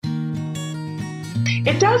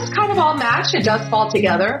it does kind of all match. It does fall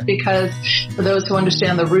together because for those who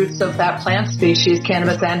understand the roots of that plant species,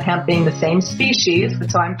 cannabis and hemp being the same species.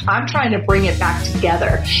 So I'm trying to bring it back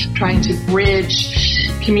together, trying to bridge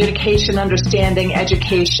communication, understanding,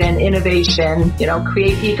 education, innovation,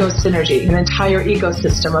 create EcoSynergy, an entire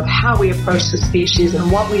ecosystem of how we approach the species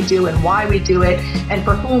and what we do and why we do it and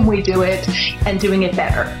for whom we do it and doing it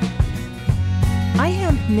better.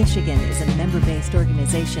 iHemp Michigan is a member-based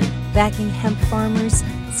organization backing hemp farmers,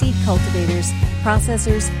 seed cultivators,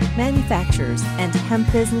 processors, manufacturers, and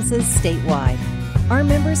hemp businesses statewide. Our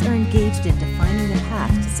members are engaged in defining the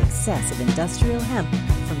path to success of industrial hemp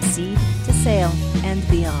from seed to sale and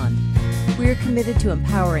beyond. We're committed to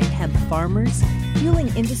empowering hemp farmers, fueling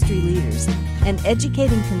industry leaders, and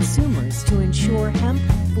educating consumers to ensure hemp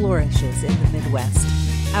flourishes in the Midwest.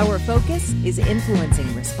 Our focus is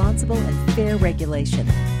influencing responsible and fair regulation,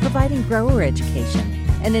 providing grower education,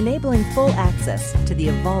 and enabling full access to the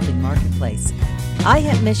evolving marketplace.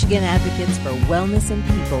 iHemp Michigan advocates for wellness in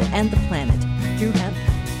people and the planet through hemp,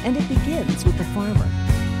 and it begins with the farmer.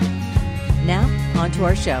 Now, on to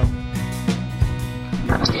our show.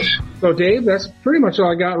 So, Dave, that's pretty much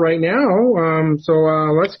all I got right now. So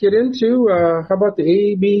let's get into, how about the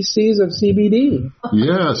ABCs of CBD?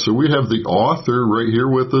 Yeah, so we have the author right here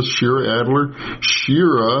with us, Shira Adler.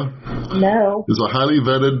 Shira is a highly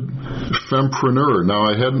vetted fempreneur. Now,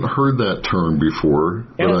 I hadn't heard that term before.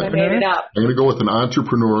 I made it up. I'm going to go with an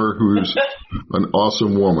entrepreneur who's an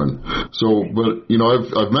awesome woman. So, but,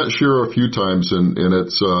 I've met Shira a few times, and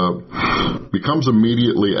it's becomes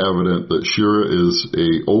immediately evident that Shira is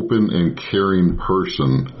a open and caring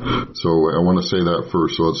person. So I want to say that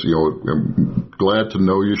first. So it's, I'm glad to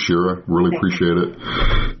know you, Shira. Really appreciate it.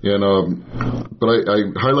 And, but I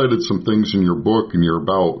highlighted some things in your book and your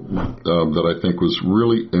about, that I think was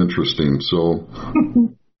really interesting. So,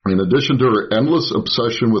 in addition to her endless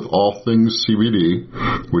obsession with all things CBD,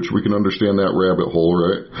 which we can understand that rabbit hole,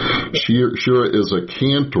 right? Shira is a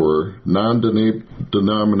cantor,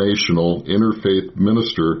 non-denominational interfaith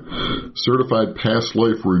minister, certified past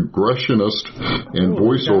life regressionist, and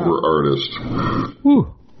voiceover artist.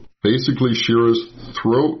 Basically, Shira's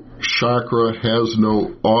throat chakra has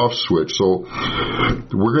no off switch. So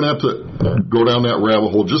we're going to have to go down that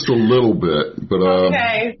rabbit hole just a little bit. But,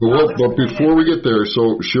 but before we get there,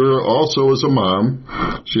 so Shira also is a mom.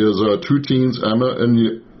 She has 2 teens, Emma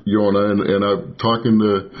and Yona, and I'm talking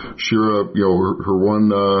to Shira, her one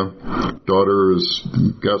daughter has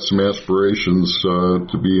got some aspirations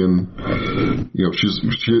to be in,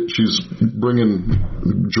 she's bringing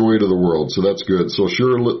joy to the world, so that's good. So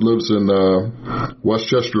Shira lives in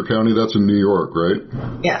Westchester County, that's in New York, right?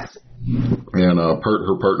 Yes. And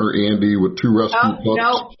her partner Andy with 2 rescue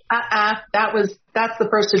pups. That's the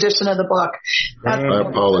first edition of the book. I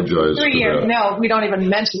apologize. 3 years. No, we don't even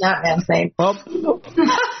mention that man's name. All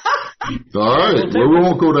right, we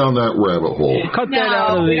won't go down that rabbit hole. Cut that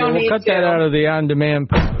out of the on-demand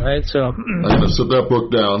part, right? So I'm going to set that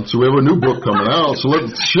book down. So we have a new book coming out. So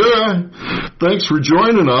Shira, thanks for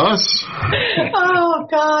joining us. Oh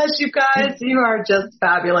gosh, you guys, you are just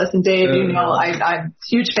fabulous. And Dave, I'm a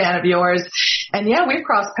huge fan of yours. And yeah, we've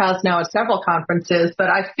crossed paths now at several conferences, but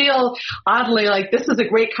I feel oddly like this is a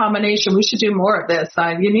great combination. We should do more of this.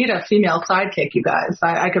 You need a female sidekick, you guys.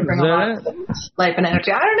 I could bring a lot of life and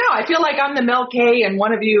energy. I don't know. I feel like I'm the Mel K and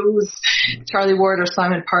one of you who's Charlie Ward or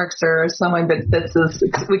Simon Parks or someone, but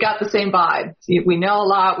we got the same vibe. We know a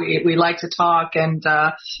lot. We like to talk and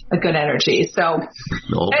a good energy. So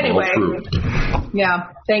anyway,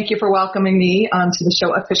 yeah, thank you for welcoming me onto the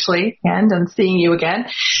show officially and seeing you again.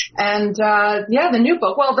 And the new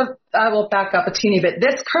book. Well, I will back up a teeny bit.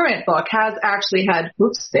 This current book has actually had,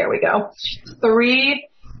 3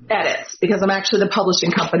 edits because I'm actually the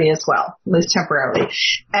publishing company as well, at least temporarily.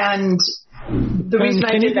 And the reason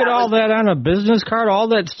I did can you get all that on a business card, all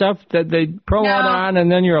that stuff that they promote on, and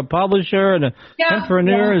then you're a publisher and a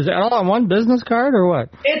entrepreneur? Is that all on one business card or what?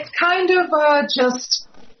 It's kind of just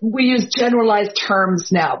we use generalized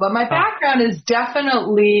terms now, but my background is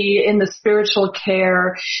definitely in the spiritual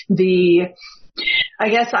care, I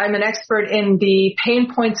guess I'm an expert in the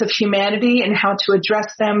pain points of humanity and how to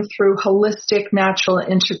address them through holistic, natural,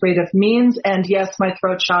 and integrative means. And yes, my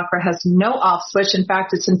throat chakra has no off switch. In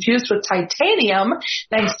fact, it's infused with titanium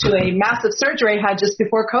thanks to a massive surgery I had just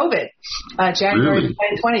before COVID, January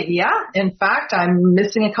 2020. Yeah. In fact, I'm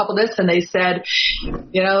missing a couple discs, and they said,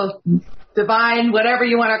 Divine, whatever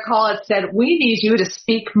you want to call it, said, we need you to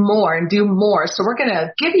speak more and do more. So we're going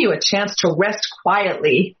to give you a chance to rest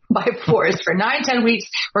quietly by force for 9-10 weeks.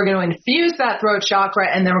 We're going to infuse that throat chakra,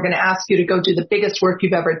 and then we're going to ask you to go do the biggest work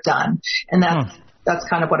you've ever done. And That's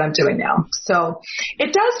kind of what I'm doing now. So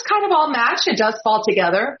it does kind of all match. It does fall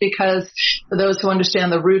together because for those who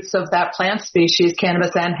understand the roots of that plant species,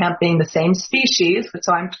 cannabis and hemp being the same species.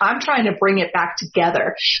 So I'm trying to bring it back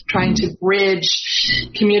together, trying to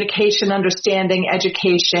bridge communication, understanding,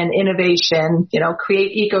 education, innovation,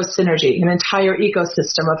 create EcoSynergy, an entire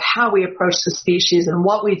ecosystem of how we approach the species and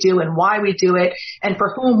what we do and why we do it and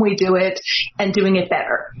for whom we do it and doing it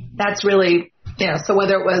better. That's really, so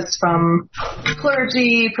whether it was from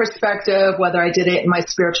clergy perspective, whether I did it in my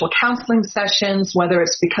spiritual counseling sessions, whether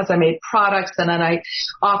it's because I made products and then I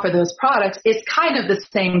offer those products, it's kind of the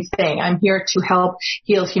same thing. I'm here to help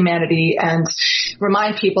heal humanity and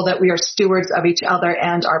remind people that we are stewards of each other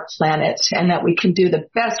and our planet and that we can do the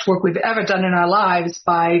best work we've ever done in our lives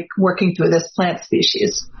by working through this plant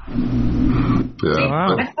species. Yeah,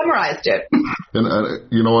 wow. I summarized it. And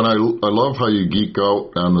I love how you geek out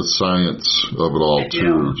on the science of it all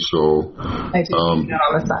too. So I do geek out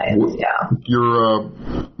on the science. Yeah. You're,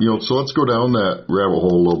 so let's go down that rabbit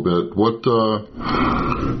hole a little bit. What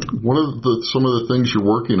some of the things you're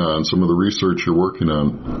working on, some of the research you're working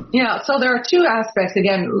on? Yeah. So there are two aspects.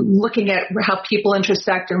 Again, looking at how people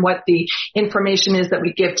intersect and what the information is that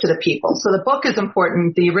we give to the people. So the book is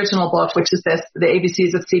important. The original book, which is the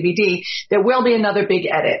ABCs of CBD. There will be another big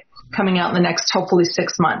edit coming out in the next, hopefully,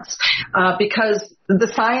 6 months, because the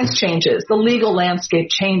science changes, the legal landscape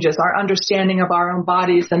changes, our understanding of our own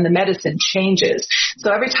bodies and the medicine changes.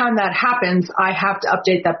 So every time that happens, I have to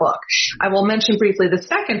update that book. I will mention briefly the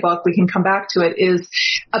second book, we can come back to it, is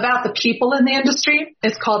about the people in the industry.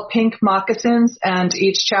 It's called Pink Moccasins, and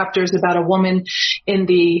each chapter is about a woman in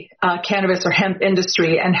the cannabis or hemp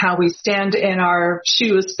industry and how we stand in our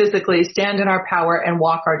shoes physically, stand in our power, and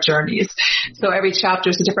walk our journeys. So every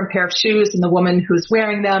chapter is a different pair of shoes and the woman who's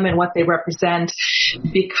wearing them and what they represent,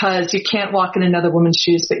 because you can't walk in another woman's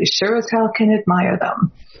shoes, but you sure as hell can admire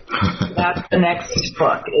them. That's the next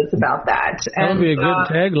book is about that. That would be a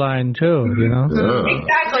good tagline too, Yeah.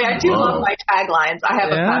 Exactly. I do love my taglines. I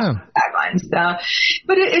have a passion for taglines.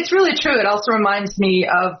 But it's really true. It also reminds me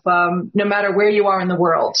of no matter where you are in the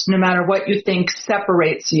world, no matter what you think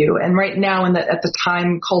separates you. And right now at the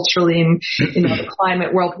time culturally and the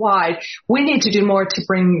climate worldwide, we need to do more to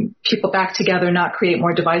bring people back together, not create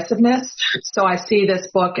more divisiveness. So I see this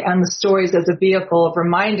book and the stories as a vehicle of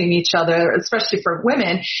reminding each other, especially for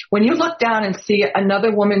women, when you look down and see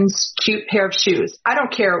another woman's cute pair of shoes, I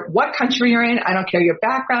don't care what country you're in, I don't care your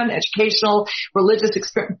background, educational, religious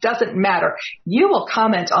experience, doesn't matter. You will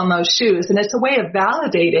comment on those shoes, and it's a way of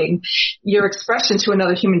validating your expression to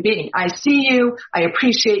another human being. I see you, I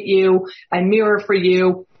appreciate you, I mirror for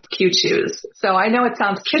you. Cute shoes. So I know it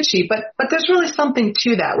sounds kitschy, but there's really something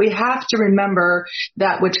to that. We have to remember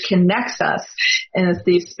that which connects us as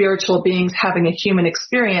these spiritual beings having a human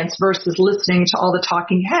experience versus listening to all the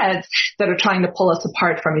talking heads that are trying to pull us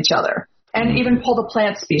apart from each other and even pull the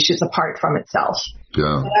plant species apart from itself.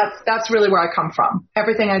 Yeah. So that's really where I come from.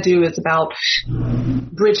 Everything I do is about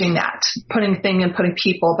bridging that, putting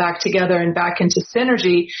people back together and back into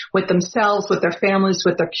synergy with themselves, with their families,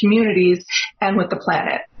 with their communities, and with the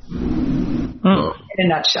planet. In a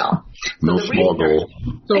nutshell. No small goal.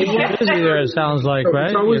 So it sounds like,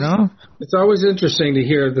 right? It's always interesting to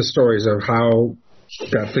hear the stories of how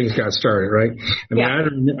things got started, right? I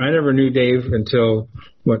mean, I never knew Dave until,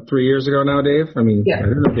 3 years ago now, Dave? I mean, I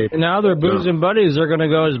didn't know Dave. And now they're boozing buddies. They're going to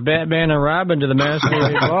go as Batman and Robin to the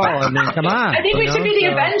Masquerade Ball. I mean, come on. I think we should be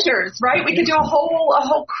the Avengers, right? We could do a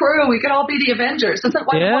whole crew. We could all be the Avengers. Isn't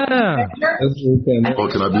one Avenger?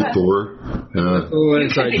 Can I be Thor? Yeah.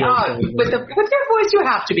 With your voice, you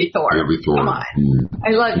have to be Thor. Yeah, be Thor. Come on.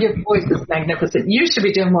 I love your voice is magnificent. You should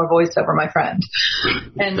be doing more voiceover, my friend.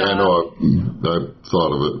 And I know I've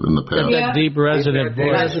thought of it in the past. That deep resonant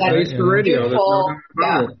voice. That's for radio.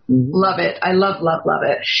 Love it. I love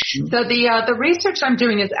it. So the research I'm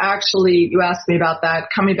doing is actually, you asked me about that,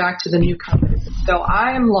 coming back to the new company. So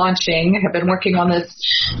I am launching, have been working on this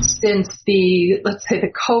since the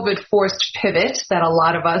COVID forced pivot that a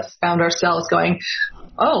lot of us found ourselves going,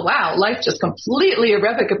 oh, wow, life just completely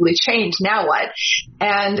irrevocably changed. Now what?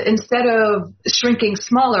 And instead of shrinking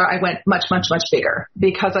smaller, I went much, much, much bigger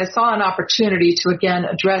because I saw an opportunity to, again,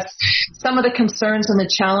 address some of the concerns and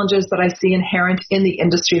the challenges that I see inherent in the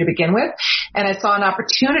industry to begin with. And I saw an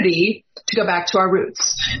opportunity to go back to our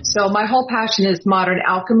roots. So my whole passion is modern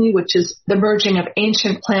alchemy, which is the merging of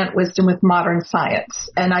ancient plant wisdom with modern science.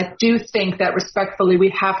 And I do think that respectfully,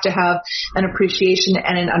 we have to have an appreciation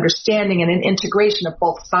and an understanding and an integration of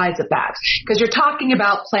both sides of that. Because you're talking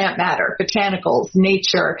about plant matter, botanicals,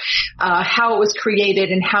 nature, how it was created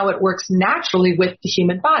and how it works naturally with the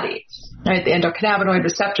human body. Right, the endocannabinoid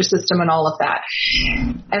receptor system and all of that.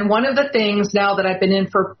 And one of the things now that I've been in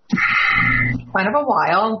for kind of a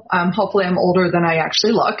while, hopefully I'm older than I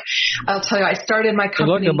actually look. I'll tell you, I started my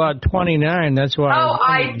company. You look about 29, that's why. Oh,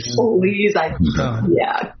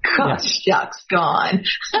 yucks, gone.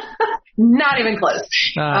 Not even close.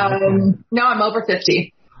 No, I'm over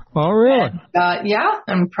 50. Oh, really? And, yeah,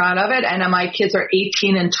 I'm proud of it. And my kids are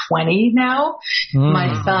 18 and 20 now.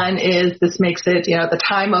 My son this makes it, the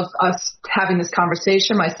time of us having this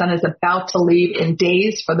conversation, my son is about to leave in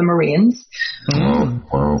days for the Marines.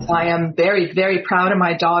 Wow. So I am very, very proud. And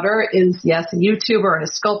my daughter is, yes, a YouTuber and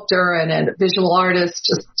a sculptor and a visual artist,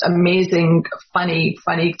 just amazing, funny,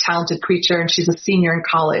 talented creature. And she's a senior in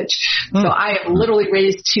college. So I have literally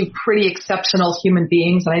raised two pretty exceptional human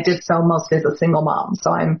beings. And I did so mostly as a single mom.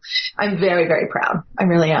 So I'm very, very proud. I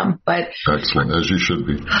really am. But excellent, as you should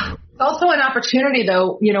be. It's also an opportunity,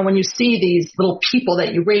 though, when you see these little people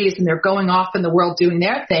that you raise and they're going off in the world doing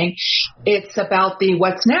their thing, it's about the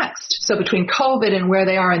what's next. So between COVID and where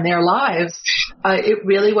they are in their lives, it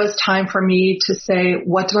really was time for me to say,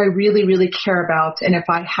 what do I really, really care about? And if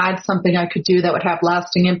I had something I could do that would have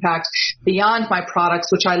lasting impact beyond my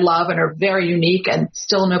products, which I love and are very unique and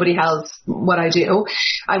still nobody has what I do.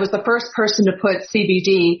 I was the first person to put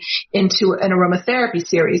CBD into an aromatherapy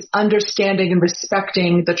series, understanding and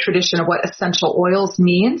respecting the tradition of what essential oils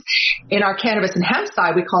means. In our cannabis and hemp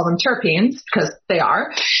side, we call them terpenes because they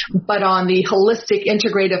are. But on the holistic,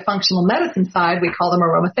 integrative, functional medicine side, we call them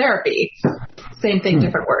aromatherapy. Same thing,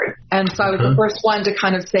 different word. And so I was the first one to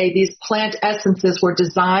kind of say these plant essences were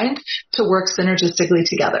designed to work synergistically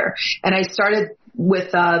together. And I started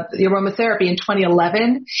with the aromatherapy in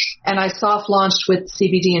 2011, and I soft launched with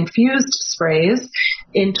CBD infused sprays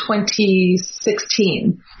in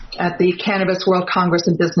 2016 at the Cannabis World Congress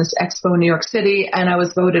and Business Expo in New York City, and I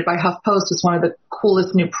was voted by HuffPost as one of the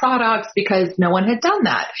coolest new products because no one had done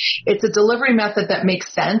that. It's a delivery method that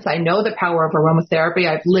makes sense. I know the power of aromatherapy.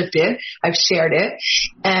 I've lived it. I've shared it,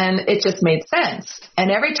 and it just made sense.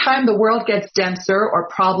 And every time the world gets denser or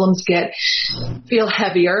problems feel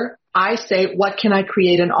heavier, I say, what can I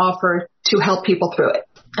create and offer to help people through it?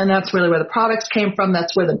 And that's really where the products came from.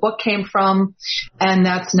 That's where the book came from. And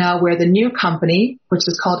that's now where the new company, which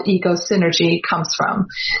is called EcoSynergy, comes from.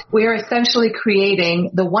 We are essentially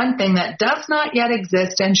creating the one thing that does not yet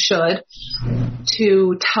exist and should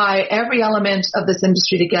to tie every element of this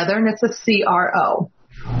industry together. And it's a CRO.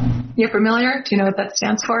 You're familiar? Do you know what that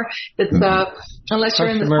stands for? It's unless you're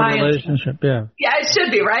in the science. Relationship, yeah. Yeah, it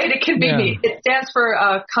should be, right? It can be me. It stands for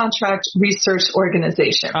Contract Research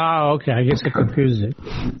Organization. Oh, okay. I guess I confused it.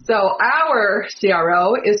 So our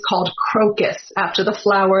CRO is called Crocus, after the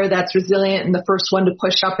flower that's resilient and the first one to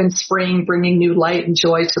push up in spring, bringing new light and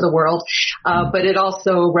joy to the world. But it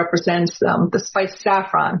also represents the spice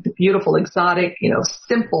saffron, the beautiful, exotic,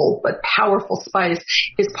 simple but powerful spice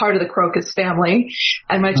is part of the Crocus family.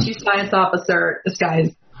 And my chief science officer, this guy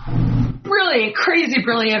is brilliant, crazy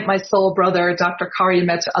brilliant, my soul brother, Dr.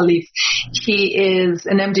 Karyamet Alif. He is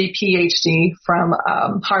an MD PhD from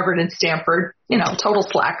Harvard and Stanford, total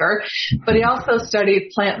slacker. But he also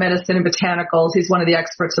studied plant medicine and botanicals. He's one of the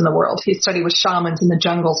experts in the world. He studied with shamans in the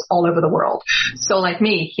jungles all over the world. So like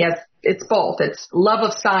me, it's both. It's love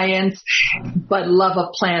of science, but love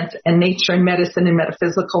of plants and nature and medicine and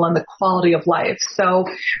metaphysical and the quality of life. So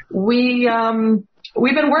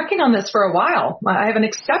we've been working on this for a while. I have an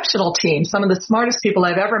exceptional team, some of the smartest people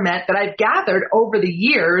I've ever met that I've gathered over the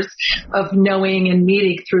years of knowing and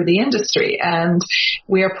meeting through the industry. And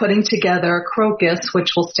we are putting together Crocus,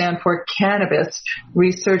 which will stand for Cannabis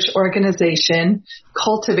Research Organization,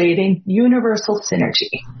 Cultivating Universal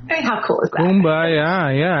Synergy. Hey, how cool is that?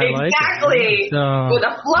 Kumbaya, yeah. Exactly. With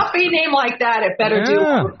a fluffy name like that, it better do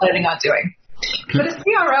what we're planning on doing. But a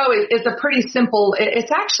CRO is a pretty simple,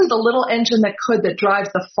 it's actually the little engine that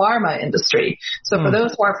drives the pharma industry. So for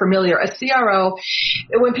those who aren't familiar, a CRO,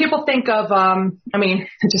 when people think of,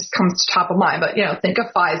 it just comes to top of mind, but think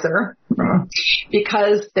of Pfizer,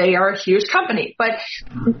 because they are a huge company. But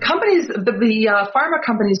companies, the pharma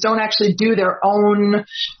companies don't actually do their own,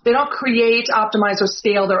 they don't create, optimize, or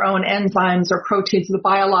scale their own enzymes or proteins, the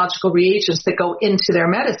biological reagents that go into their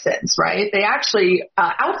medicines, right? They actually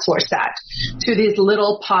outsource that to these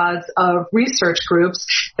little pods of research groups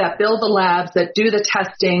that build the labs, that do the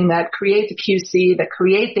testing, that create the QC, that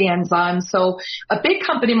create the enzymes. So a big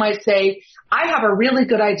company might say, I have a really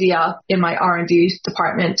good idea in my R&D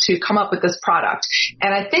department to come up with this product.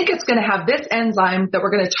 And I think it's going to have this enzyme that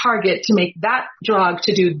we're going to target to make that drug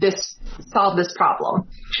to do this, solve this problem.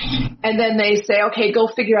 And then they say, okay, go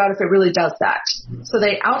figure out if it really does that. So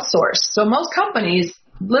they outsource. So most companies,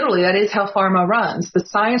 literally, that is how pharma runs. The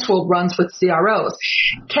science world runs with CROs.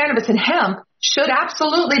 Cannabis and hemp should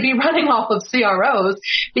absolutely be running off of CROs,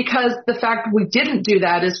 because the fact we didn't do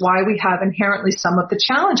that is why we have inherently some of the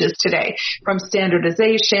challenges today, from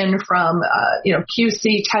standardization, from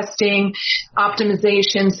QC testing,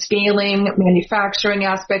 optimization, scaling, manufacturing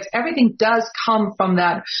aspects. Everything does come from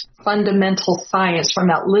that fundamental science, from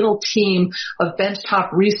that little team of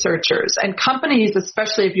benchtop researchers. And companies,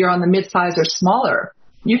 especially if you're on the mid-size or smaller,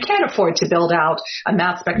 you can't afford to build out a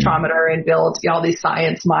mass spectrometer and build all these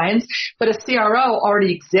science minds, but a CRO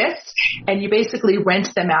already exists, and you basically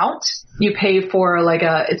rent them out. You pay for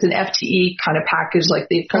it's an FTE kind of package, like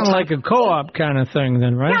the kind of like a co-op kind of thing,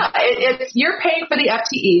 then, right? Yeah, you're paying for the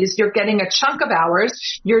FTEs. You're getting a chunk of hours.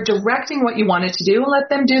 You're directing what you wanted to do, and let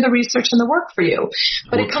them do the research and the work for you.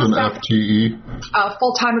 But what's an FTE?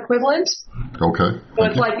 Full-time equivalent. Okay. So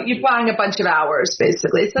it's like you're buying a bunch of hours,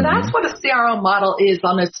 basically. So that's what a CRO model is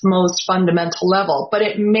on its most fundamental level. But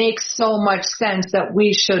it makes so much sense that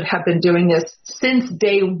we should have been doing this since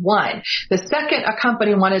day one. The second a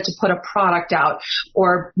company wanted to put a product out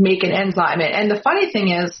or make an enzyme. And the funny thing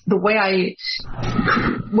is,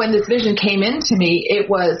 when this vision came into me, it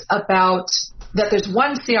was about that there's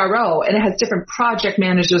one CRO and it has different project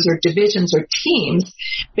managers or divisions or teams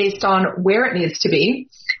based on where it needs to be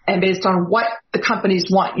and based on what the companies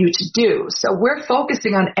want you to do. So we're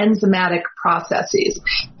focusing on enzymatic processes,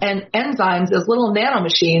 and enzymes as little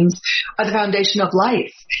nanomachines are the foundation of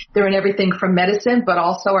life. They're in everything from medicine, but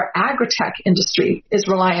also our agritech industry is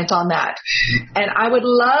reliant on that. And I would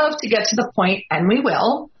love to get to the point, and we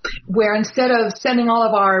will, where instead of sending all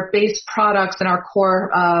of our base products and our core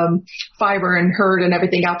fiber and herd and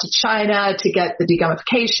everything out to China to get the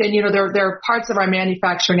degummification, there are parts of our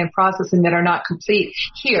manufacturing and processing that are not complete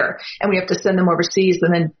here, and we have to send them overseas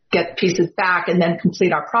and then get pieces back and then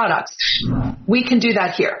complete our products. We can do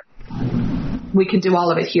that here. We can do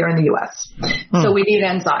all of it here in the U.S. So we need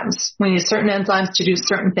enzymes. We need certain enzymes to do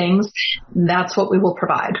certain things. That's what we will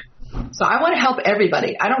provide. So I want to help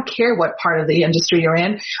everybody. I don't care what part of the industry you're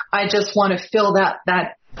in. I just want to fill that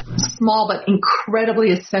small but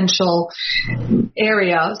incredibly essential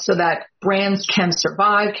area so that brands can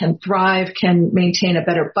survive, can thrive, can maintain a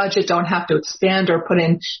better budget, don't have to expand or put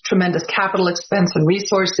in tremendous capital expense and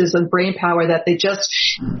resources and brain power that they just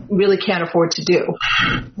really can't afford to do.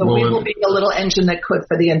 So we will be a little engine that could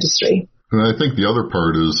for the industry. And I think the other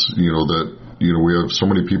part is, that we have so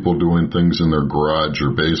many people doing things in their garage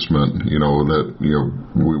or basement, that,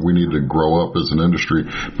 we need to grow up as an industry.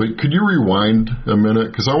 But could you rewind a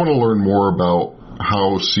minute? Because I want to learn more about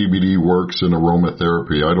how CBD works in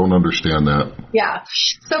aromatherapy. I don't understand that. Yeah.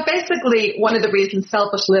 So basically, one of the reasons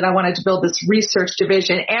selfishly that I wanted to build this research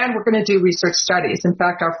division, and we're going to do research studies. In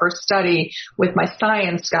fact, our first study with my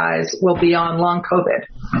science guys will be on long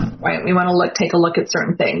COVID, right? We want to take a look at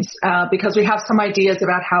certain things because we have some ideas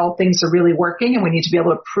about how things are really working, and we need to be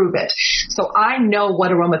able to prove it. So I know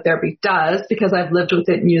what aromatherapy does because I've lived with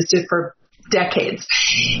it and used it for decades.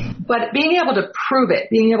 But being able to prove it,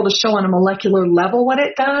 being able to show on a molecular level what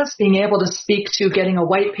it does, being able to speak to getting a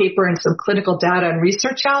white paper and some clinical data and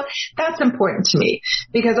research out, that's important to me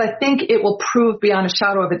because I think it will prove beyond a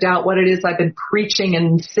shadow of a doubt what it is I've been preaching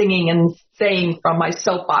and singing and saying from my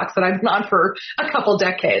soapbox that I've been on for a couple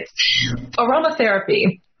decades.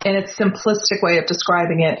 Aromatherapy, in its simplistic way of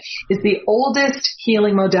describing it, is the oldest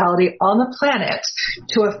healing modality on the planet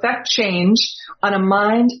to affect change on a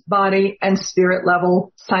mind, body, and spirit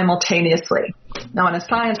level simultaneously. Now, on a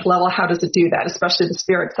science level, how does it do that, especially the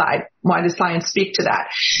spirit side? Why does science speak to that?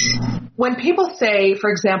 When people say, for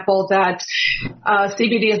example, that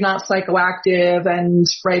CBD is not psychoactive and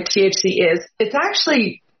THC is, it's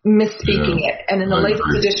actually misspeaking it. And in the latest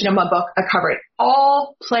edition of my book, I cover it.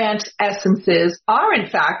 All plant essences are, in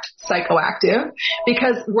fact, psychoactive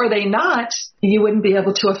because were they not, you wouldn't be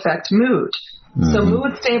able to affect mood. So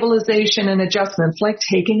mood stabilization and adjustments like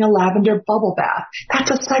taking a lavender bubble bath, that's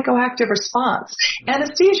a psychoactive response.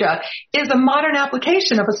 Anesthesia is a modern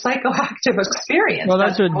application of a psychoactive experience. Well,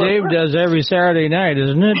 that's what Dave does every Saturday night,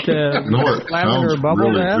 isn't it? It lavender sounds bubble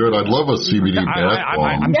really bath? good. I'd love a CBD bath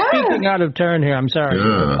bomb. I'm speaking out of turn here. I'm sorry.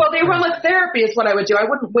 Yeah. Well, the aromatherapy is what I would do. I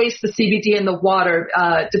wouldn't waste the CBD in the water,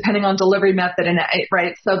 depending on delivery method,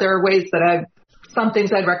 right? So there are ways that some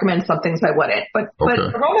things I'd recommend, some things I wouldn't. But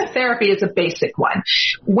aromatherapy is a basic one.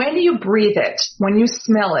 When you breathe it, when you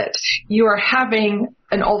smell it, you are having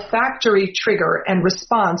an olfactory trigger and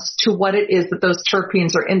response to what it is that those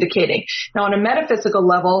terpenes are indicating. Now, on a metaphysical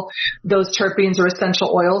level, those terpenes or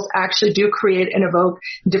essential oils actually do create and evoke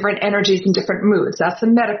different energies and different moods. That's the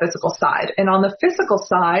metaphysical side. And on the physical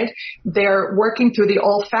side, they're working through the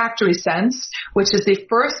olfactory sense, which is the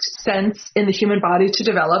first sense in the human body to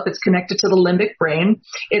develop. It's connected to the limbic brain.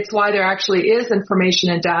 It's why there actually is information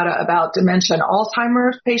and data about dementia and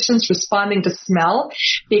Alzheimer's patients responding to smell,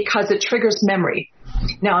 because it triggers memory.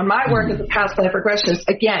 Now, in my work as a past life regressionist,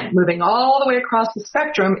 again, moving all the way across the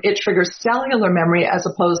spectrum, it triggers cellular memory as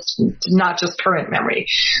opposed to not just current memory.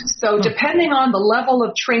 So depending on the level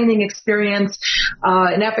of training, experience,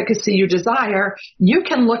 and efficacy you desire, you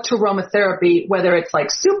can look to aromatherapy, whether it's like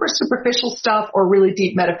super superficial stuff or really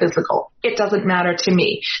deep metaphysical. It doesn't matter to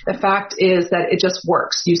me. The fact is that it just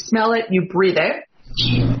works. You smell it, you breathe it.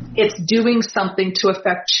 It's doing something to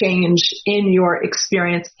affect change in your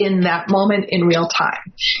experience in that moment in real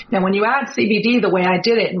time. Now, when you add CBD the way I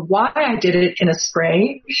did it, and why I did it in a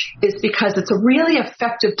spray, is because it's a really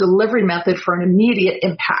effective delivery method for an immediate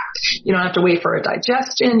impact. You don't have to wait for a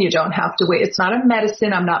digestion. You don't have to wait. It's not a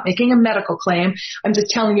medicine. I'm not making a medical claim. I'm just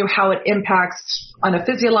telling you how it impacts on a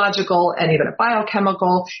physiological and even a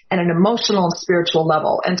biochemical and an emotional and spiritual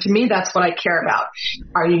level. And to me, that's what I care about.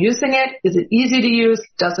 Are you using it? Is it easy to use?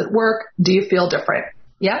 Does it work? Do you feel different?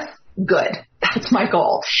 Yes? Good. That's my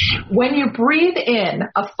goal. When you breathe in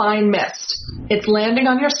a fine mist, it's landing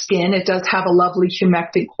on your skin. It does have a lovely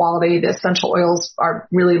humectant quality. The essential oils are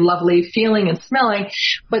really lovely feeling and smelling,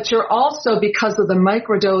 but you're also, because of the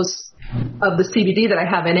microdose of the CBD that I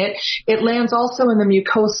have in it, it lands also in the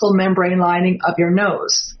mucosal membrane lining of your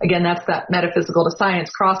nose. Again, that's that metaphysical to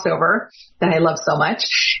science crossover that I love so much.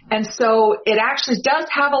 And so it actually does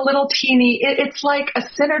have a little teeny, it's like a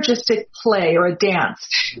synergistic play or a dance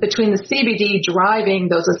between the CBD driving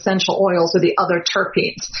those essential oils or the other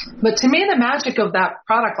terpenes. But to me, the magic of that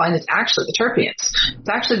product line is actually the terpenes. It's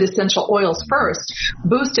actually the essential oils first,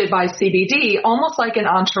 boosted by CBD, almost like an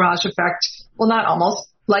entourage effect. Well, not almost.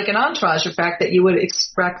 Like an entourage effect that you would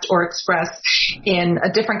expect or express in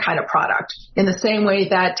a different kind of product. In the same way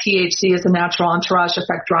that THC is a natural entourage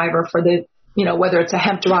effect driver for the, whether it's a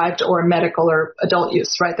hemp-derived or medical or adult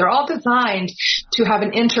use, right? They're all designed to have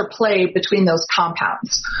an interplay between those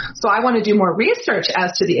compounds. So I want to do more research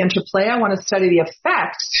as to the interplay. I want to study the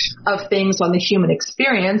effects of things on the human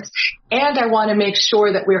experience. And I want to make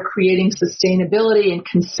sure that we're creating sustainability and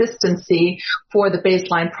consistency for the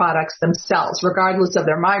baseline products themselves, regardless of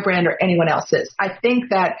they're my brand or anyone else's. I think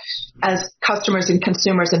that as customers and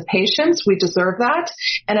consumers and patients, we deserve that.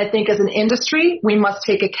 And I think as an industry, we must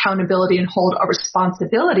take accountability and hold a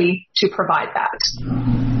responsibility to provide that.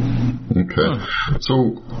 Okay.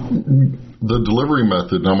 So the delivery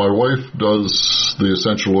method, now my wife does the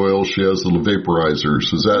essential oil, she has the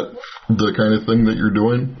vaporizers. Is that the kind of thing that you're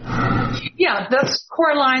doing? Yeah, this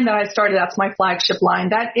core line that I started, that's my flagship line.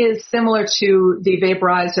 That is similar to the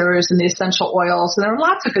vaporizers and the essential oils. And there are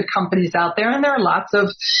lots of good companies out there, and there are lots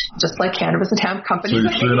of, just like cannabis and hemp companies.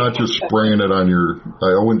 So you're not just spraying it on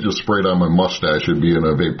I wouldn't just spray it on my mustache, it'd be in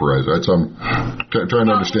a vaporizer. I'm trying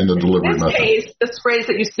to understand the delivery method. In this case, the sprays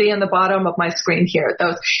that you see in the bottom of my screen here,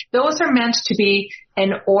 those are meant to be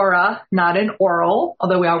an aura, not an oral,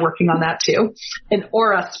 although we are working on that too, an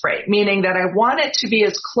aura spray, meaning that I want it to be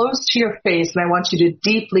as close to your face and I want you to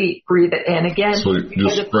deeply breathe it in. Again, so you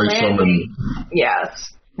just spray some in.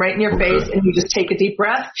 Yes. Right in your face, and you just take a deep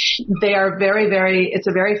breath. They are it's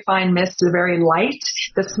a very fine mist, it's very light.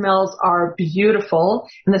 The smells are beautiful,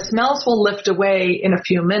 and the smells will lift away in a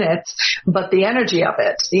few minutes, but the energy of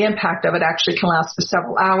it, the impact of it actually can last for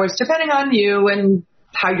several hours, depending on you and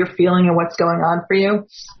how you're feeling and what's going on for you.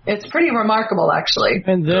 It's pretty remarkable, actually.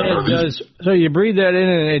 And then it does, so you breathe that in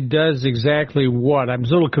and it does exactly what? I'm a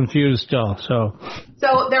little confused still, So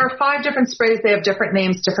there are 5 different sprays. They have different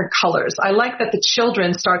names, different colors. I like that the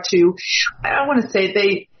children start to, I don't want to say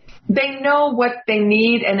they know what they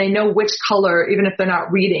need and they know which color, even if they're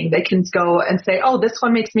not reading, they can go and say, oh, this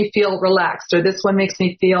one makes me feel relaxed, or this one makes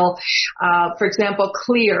me feel, for example,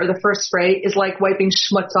 clear. The first spray is like wiping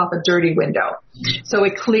schmutz off a dirty window. So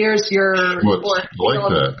it clears your... Schmutz. I like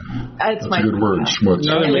that. That's a good word, schmutz.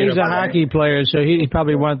 He's a hockey player, so he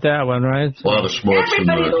probably want that one, right? A lot of schmutz.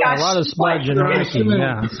 A lot of smudge in hockey,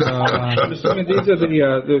 yeah. So, these are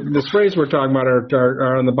the sprays we're talking about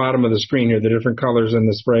are on the bottom of the screen here, the different colors in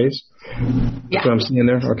the sprays. That's what I'm seeing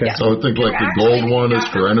there? Okay. Yeah. So I think like the gold one is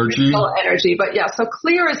for energy. Energy, but yeah, so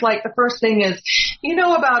clear is like the first thing is, you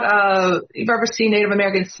know about, you've ever seen Native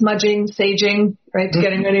Americans smudging, saging, right, to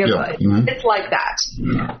getting rid of it? It's like that.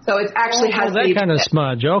 So it actually has that kind of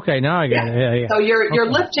smudge. Okay, now I get it. Yeah. So you're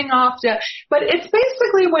lifting off, but it's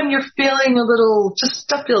basically when you're feeling a little, just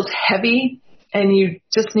stuff feels heavy, and you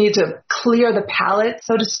just need to clear the palate,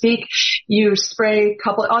 so to speak. You spray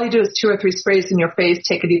all you do is 2 or 3 sprays in your face,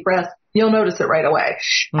 take a deep breath. You'll notice it right away.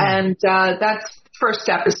 And that's first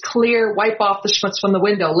step is clear, wipe off the schmutz from the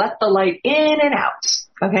window, let the light in and out.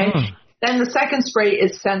 Okay. Then the second spray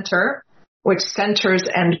is center, which centers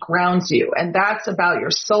and grounds you. And that's about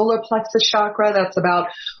your solar plexus chakra. That's about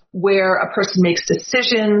where a person makes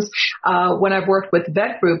decisions. When I've worked with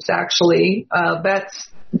vet groups, actually, vets,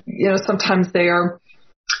 sometimes they are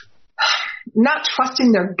not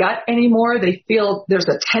trusting their gut anymore. They feel there's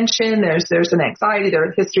a tension, there's an anxiety, there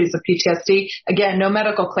are histories of PTSD. Again, no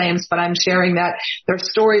medical claims, but I'm sharing that there are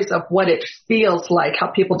stories of what it feels like, how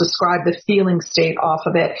people describe the feeling state off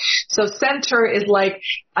of it. So center is like,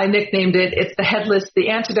 I nicknamed it, it's the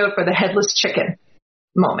antidote for the headless chicken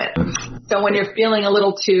moment. So when you're feeling a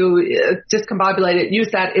little too discombobulated, use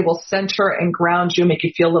that. It will center and ground you, make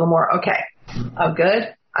you feel a little more, okay, I'm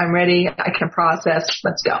good. I'm ready. I can process.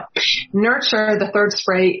 Let's go. Nurture, the third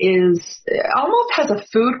spray, almost has a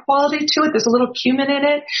food quality to it. There's a little cumin in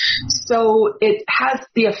it. So it has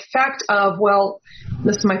the effect of,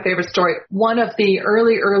 this is my favorite story. One of the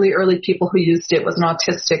early people who used it was an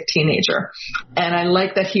autistic teenager. And I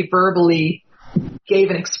like that he verbally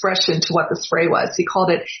gave an expression to what the spray was. He called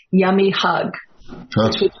it yummy hug.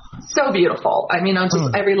 Which was so beautiful. I mean, on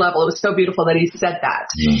just every level, it was so beautiful that he said that.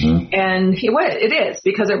 And it is,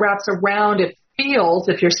 because it wraps around, it feels,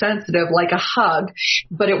 if you're sensitive, like a hug,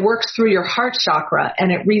 but it works through your heart chakra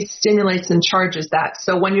and it re-stimulates and charges that.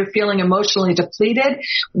 So when you're feeling emotionally depleted,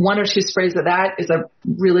 1 or 2 sprays of that is a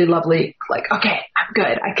really lovely, like, okay, I'm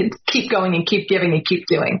good. I can keep going and keep giving and keep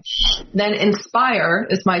doing. Then Inspire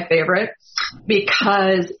is my favorite,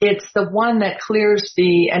 because it's the one that clears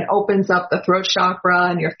and opens up the throat chakra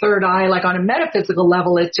and your third eye. Like on a metaphysical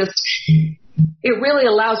level, it really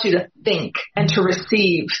allows you to think and to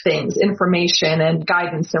receive things, information and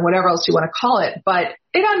guidance and whatever else you want to call it. But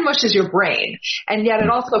it unmushes your brain, and yet it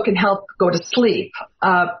also can help go to sleep.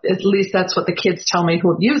 At least that's what the kids tell me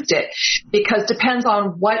who have used it, because it depends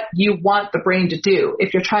on what you want the brain to do.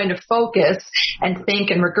 If you're trying to focus and think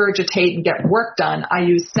and regurgitate and get work done, I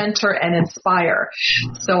use Center and Inspire.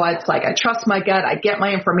 So it's like I trust my gut, I get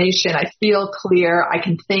my information, I feel clear, I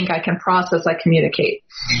can think, I can process, I communicate.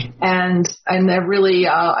 And they're really,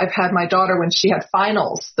 I've had my daughter when she had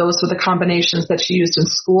finals, those were the combinations that she used in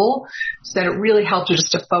school, so that it really helped her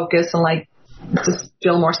just to focus and like just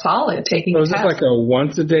feel more solid taking the test. So is it like a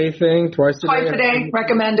once a day thing, twice a day? Twice a day,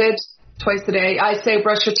 recommended. Twice a day. I say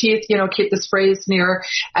brush your teeth, keep the sprays near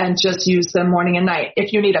and just use them morning and night.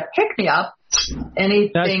 If you need a pick-me-up,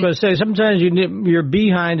 anything. I was going to say, sometimes your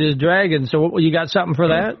behind is dragging, so you got something for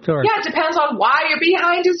that? Or? Yeah, it depends on why your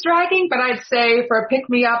behind is dragging, but I'd say for a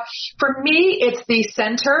pick-me-up, for me, it's the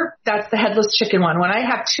Center. That's the headless chicken one. When I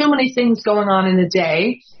have too many things going on in a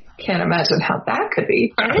day, can't imagine how that could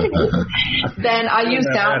be. Then I use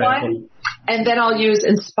that one. And then I'll use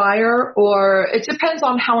Inspire, or it depends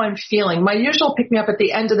on how I'm feeling. My usual pick-me-up at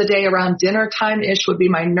the end of the day around dinner time-ish would be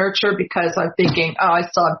my Nurture, because I'm thinking, I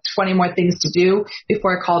still have 20 more things to do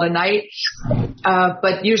before I call it a night.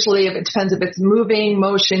 But usually it depends if it's moving,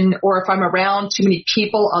 motion, or if I'm around too many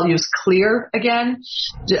people, I'll use Clear again.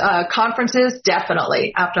 Conferences,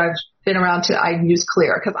 definitely. After I've been around I use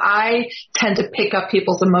Clear, because I tend to pick up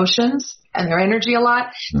people's emotions and their energy a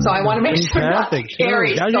lot. So I want to make sure not to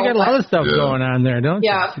carry. Now you got a lot of stuff going on there, don't you?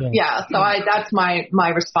 Yeah. So that's my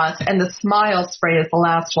response. And the Smile spray is the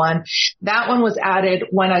last one. That one was added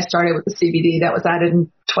when I started with the CBD. That was added in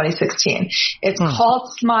 2016. It's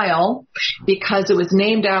called Smile because it was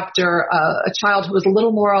named after a child who was a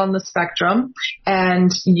little more on the spectrum and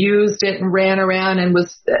used it and ran around and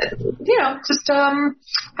was, just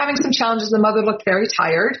having some challenges. The mother looked very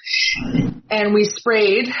tired, and we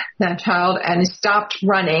sprayed that child, and he stopped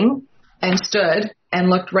running and stood and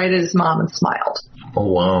looked right at his mom and smiled.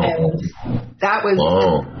 Oh, wow. And that was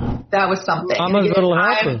That was something. Mama's little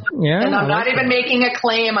helper. Yeah. And I'm not even making a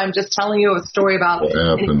claim. I'm just telling you a story about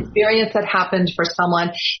an experience that happened for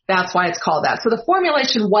someone. That's why it's called that. So the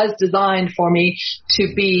formulation was designed for me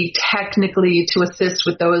to be technically to assist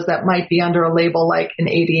with those that might be under a label like an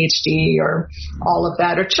ADHD or all of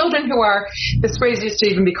that, or children who are, the sprays used to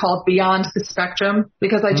even be called beyond the spectrum,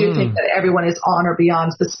 because I do think that everyone is on or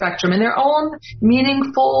beyond the spectrum in their own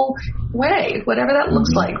meaningful way, whatever that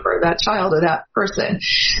looks like for that child or that person.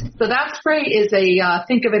 So that spray is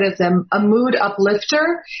think of it as a mood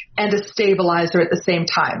uplifter and a stabilizer at the same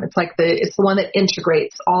time. It's like it's the one that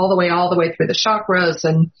integrates all the way through the chakras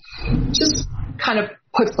and just kind of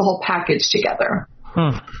puts the whole package together.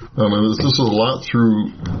 This is a lot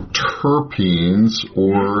through terpenes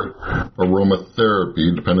or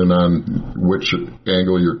aromatherapy, depending on which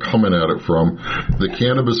angle you're coming at it from. The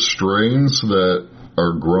cannabis strains that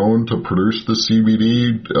are grown to produce the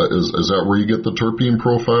CBD, is that where you get the terpene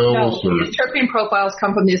profiles? No, these terpene profiles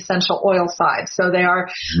come from the essential oil side. So they are,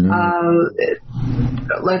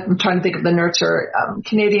 I'm trying to think of the nurture,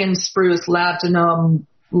 Canadian spruce, labdanum,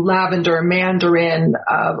 lavender, mandarin,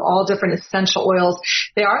 all different essential oils.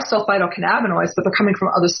 They are still phytocannabinoids, but they're coming from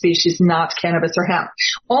other species, not cannabis or hemp.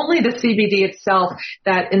 Only the CBD itself,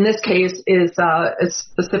 that in this case is a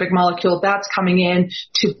specific molecule that's coming in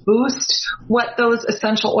to boost what those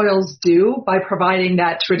essential oils do by providing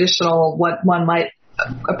that traditional, what one might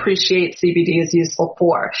appreciate CBD is useful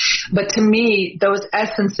for. But to me, those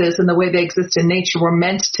essences and the way they exist in nature were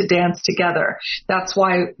meant to dance together. That's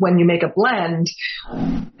why when you make a blend,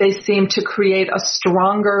 they seem to create a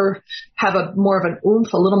stronger, have a more of an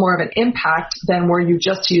oomph, a little more of an impact than where you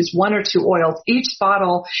just use one or two oils. Each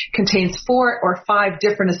bottle contains 4 or 5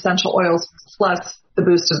 different essential oils plus the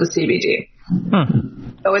boost of the CBD.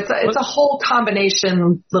 So it's a whole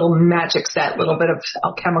combination, little magic set, little bit of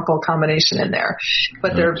alchemical combination in there.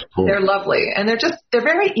 But they're lovely, and they're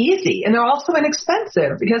very easy, and they're also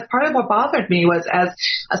inexpensive, because part of what bothered me was, as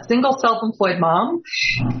a single self-employed mom,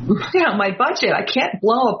 my budget, I can't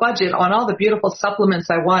blow a budget on all the beautiful supplements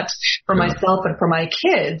I want for myself and for my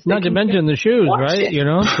kids. Not to mention the shoes, right?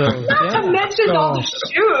 Not to mention all the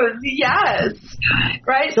shoes, yes.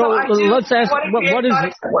 Right? So let's ask,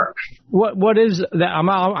 what is that?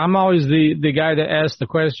 I'm always the guy that asks the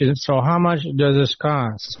question. So how much does this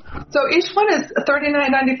cost? So each one is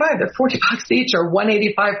 $39.95. They're $40 each, or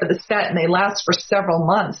 $185 for the set, and they last for several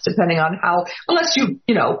months, depending on how. Unless you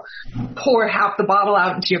pour half the bottle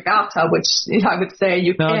out into your bathtub, which I would say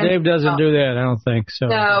you can. No, Dave doesn't do that. I don't think so.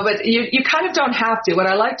 No, but you kind of don't have to. What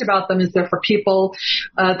I liked about them is they're for people.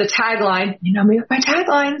 The tagline, you know me with my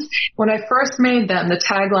taglines. When I first made them, the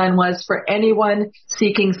tagline was for anyone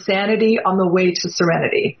seeking sanity on the way to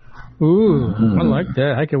serenity. Ooh, I like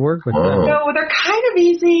that. I could work with that. So they're kind of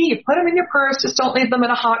easy. You put them in your purse. Just don't leave them in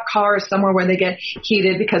a hot car or somewhere where they get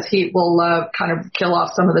heated, because heat will kind of kill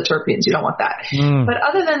off some of the terpenes. You don't want that. But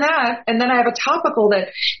other than that, and then I have a topical that,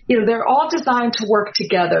 they're all designed to work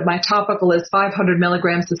together. My topical is 500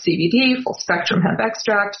 milligrams of CBD, full spectrum hemp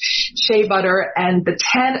extract, shea butter, and the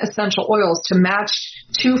 10 essential oils to match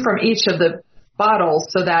 2 from each of the bottles,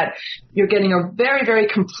 so that you're getting a very, very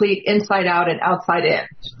complete inside out and outside in.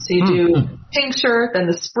 So you do tincture, then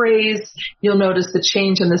the sprays, you'll notice the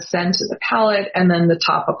change in the scent of the palette, and then the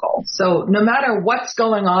topical. So no matter what's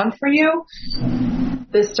going on for you,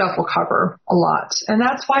 this stuff will cover a lot. And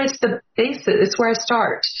that's why it's the basis. It's where I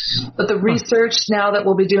start. But the research now that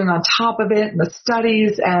we'll be doing on top of it, and the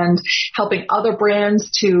studies, and helping other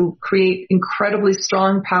brands to create incredibly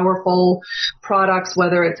strong, powerful products,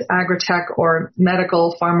 whether it's agritech or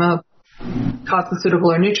medical, pharma,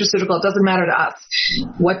 cosmeceutical or nutraceutical, it doesn't matter to us.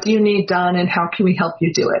 What do you need done, and how can we help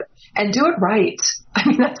you do it? And do it right. I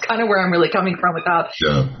mean, that's kind of where I'm really coming from without,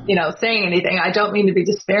 saying anything. I don't mean to be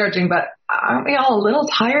disparaging, but aren't we all a little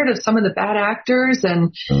tired of some of the bad actors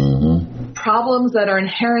and problems that are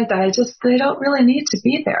inherent that they don't really need to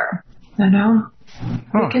be there,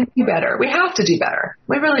 We can do better. We have to do better.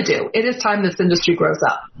 We really do. It is time this industry grows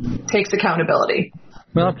up, takes accountability.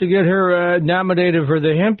 We'll have to get her nominated for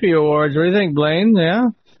the Hempy Awards. What do you think, Blaine?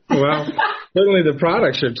 Yeah? Well, certainly the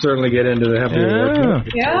product should certainly get into the Hempy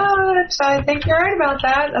Awards. Yeah, I think you're right about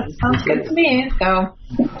that. That sounds good to me. So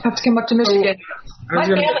I have to come up to Michigan. My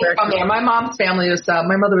family's from there. My mom's family was,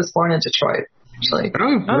 my mother was born in Detroit. Actually.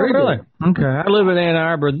 Oh, really? Okay. I live in Ann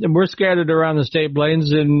Arbor. We're scattered around the state.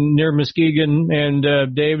 Blaine's near Muskegon,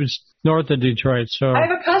 and Dave's north of Detroit. So I have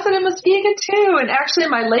a cousin in Muskegon too, and actually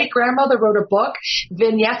my late grandmother wrote a book,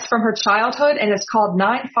 Vignettes from Her Childhood, and it's called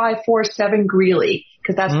 9547 Greeley,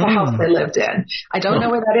 because that's the house I lived in. I don't know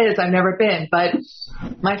where that is. I've never been, but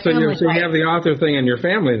my family. So you have the author thing in your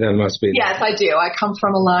family then, must be. Yes, I do. I come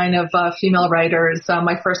from a line of female writers.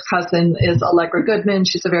 My first cousin is Allegra Goodman.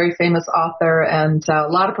 She's a very famous author, and a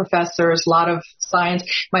lot of professors, a lot of science.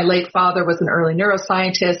 My late father was an early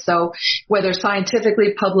neuroscientist, so whether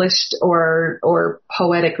scientifically published or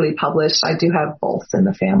poetically published, I do have both in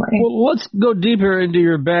the family. Well, let's go deeper into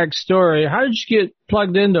your backstory. How did you get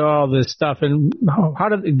plugged into all this stuff, and how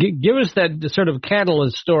did give us that sort of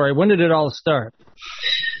catalyst story? When did it all start?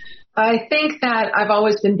 I think that I've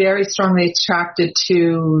always been very strongly attracted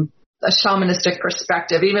to a shamanistic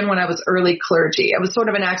perspective, even when I was early clergy. It was sort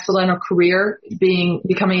of an accidental career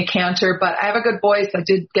becoming a cantor, but I have a good voice. I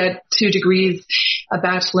did get 2 degrees, a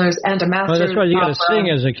bachelor's and a master's. Oh, that's why you got to sing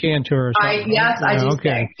as a cantor or something. I do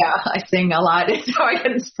sing. Yeah, I sing a lot. So I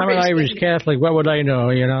get inspiration. I'm an Irish Catholic. What would I know,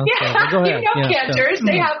 you know? Yeah, so, go ahead. Cantors.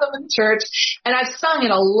 They have them in church. And I've sung in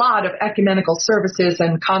a lot of ecumenical services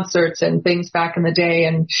and concerts and things back in the day.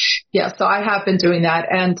 And so I have been doing that.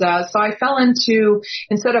 And so I fell into,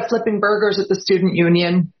 instead of flipping burgers at the student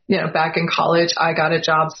union, back in college, I got a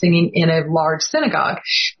job singing in a large synagogue.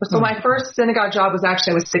 So my first synagogue job was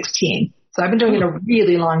actually, I was 16. So I've been doing it a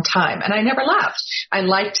really long time, and I never left. I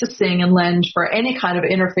like to sing and lend for any kind of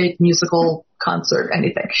interfaith musical concert,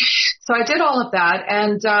 anything. So I did all of that,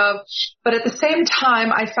 and but at the same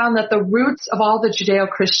time, I found that the roots of all the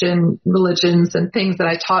Judeo-Christian religions and things that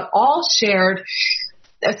I taught all shared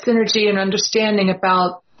a synergy and understanding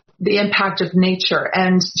about the impact of nature.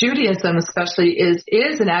 And Judaism especially is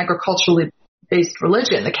an agriculturally based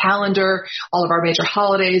religion. The calendar, all of our major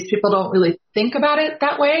holidays, people don't really think about it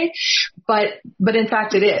that way, but in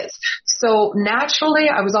fact it is. So naturally,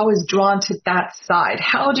 I was always drawn to that side.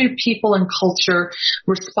 How do people and culture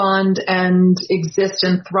respond and exist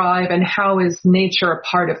and thrive, and how is nature a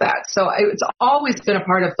part of that? So it's always been a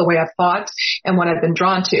part of the way I've thought and what I've been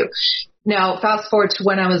drawn to. Now, fast forward to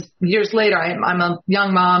when I was years later, I'm a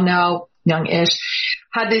young mom now, young-ish,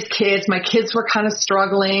 had these kids. My kids were kind of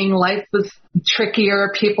struggling. Life was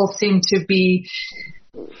trickier. People seemed to be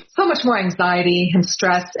so much more anxiety and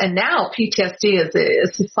stress. And now PTSD is a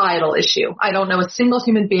societal issue. I don't know a single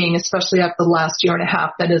human being, especially after the last year and a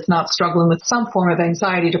half, that is not struggling with some form of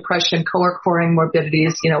anxiety, depression, co-occurring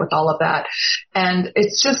morbidities, with all of that. And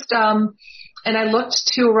it's just, and I looked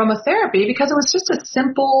to aromatherapy because it was just a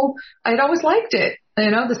simple, I'd always liked it.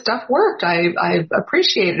 The stuff worked. I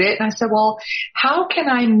appreciated it. And I said, well, how can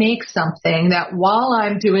I make something that while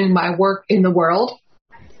I'm doing my work in the world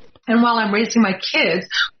and while I'm raising my kids,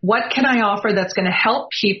 what can I offer that's going to help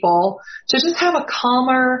people to just have a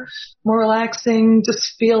calmer, more relaxing,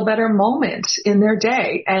 just feel better moment in their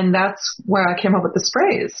day? And that's where I came up with the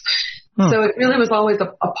sprays. So it really was always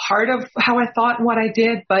a part of how I thought and what I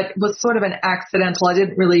did, but was sort of an accidental. I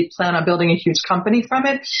didn't really plan on building a huge company from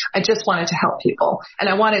it. I just wanted to help people. And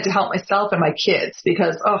I wanted to help myself and my kids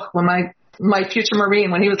because, when my future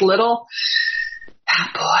Marine, when he was little,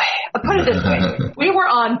 boy, I'll put it this way. We were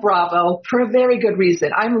on Bravo for a very good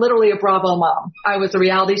reason. I'm literally a Bravo mom. I was a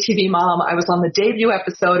reality TV mom. I was on the debut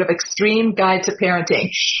episode of Extreme Guide to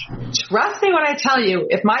Parenting. Trust me when I tell you,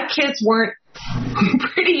 if my kids weren't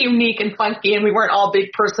pretty unique and funky and we weren't all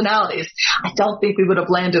big personalities, I don't think we would have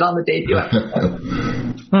landed on the debut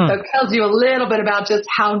episode. So it tells you a little bit about just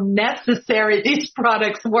how necessary these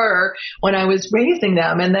products were when I was raising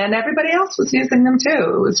them, and then everybody else was using them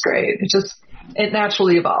too. It was great. It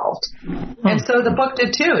naturally evolved. And so the book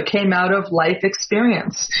did too. It came out of life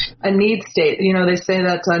experience, a need state. They say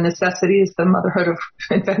that necessity is the motherhood of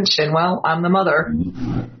invention. Well, I'm the mother.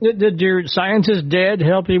 Did your scientist dad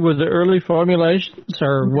help you with the early formulations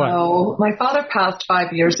or what? No, my father passed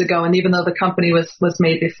 5 years ago, and even though the company was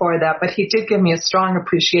made before that, but he did give me a strong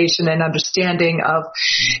appreciation and understanding of,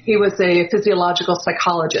 he was a physiological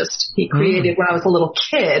psychologist. He created, when I was a little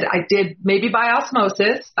kid, I did maybe by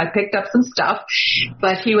osmosis, I picked up some stuff,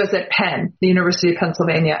 but he was at Penn, the University of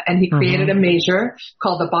Pennsylvania, and he created a major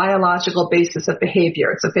called the Biological Basis of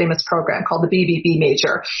Behavior. It's a famous program called the BBB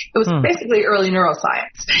major. It was basically early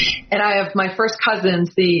neuroscience. And I have my first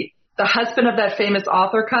cousins, the husband of that famous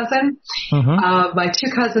author cousin, my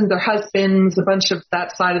 2 cousins, their husbands, a bunch of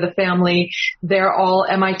that side of the family, they're all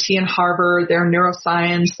MIT and Harvard, they're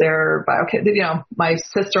neuroscience, they're my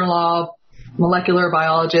sister-in-law, molecular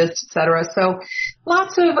biologist, et cetera. So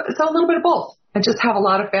a little bit of both. I just have a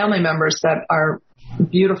lot of family members that are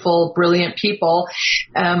beautiful, brilliant people.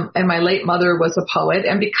 And my late mother was a poet.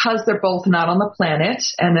 And because they're both not on the planet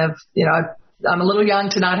and I'm a little young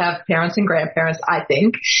to not have parents and grandparents, I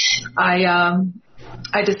think.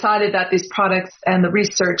 I decided that these products and the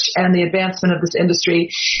research and the advancement of this industry,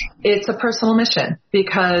 it's a personal mission,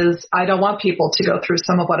 because I don't want people to go through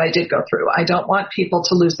some of what I did go through. I don't want people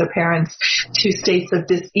to lose their parents to states of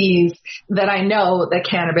dis-ease that I know that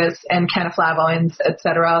cannabis and cannaflavonoids, et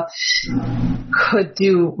cetera, could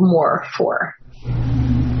do more for. Okay.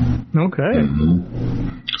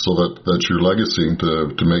 Mm-hmm. So that's your legacy,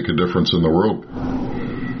 to make a difference in the world.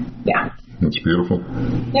 Yeah. That's beautiful.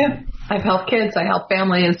 Yeah. I've helped kids. I help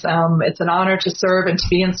families. It's an honor to serve and to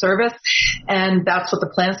be in service. And that's what the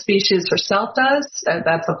plant species herself does.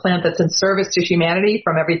 That's a plant that's in service to humanity,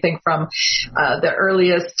 from everything from the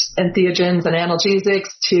earliest entheogens and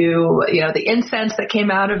analgesics to, the incense that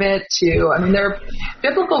came out of it to, there are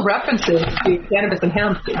biblical references to cannabis and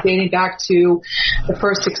hemp dating back to the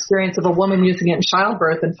first experience of a woman using it in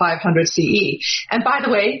childbirth in 500 CE. And by the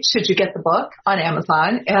way, should you get the book on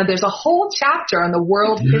Amazon, there's a whole chapter on the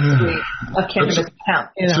world history of cannabis and hemp.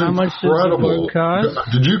 And how much does the book cost?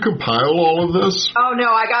 Did you compile all of this? Oh, no,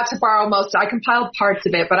 I got to borrow most. I compiled parts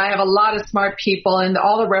of it, but I have a lot of smart people, and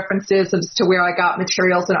all the references as to where I got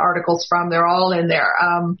materials and articles from, they're all in there.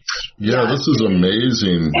 This is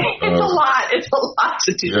amazing. It's a lot. It's a lot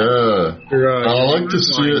to do. Yeah. I like to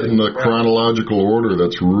see it in the chronological order.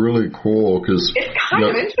 That's really cool, because it's kind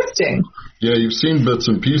of interesting. Yeah, you've seen bits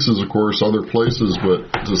and pieces, of course, other places, but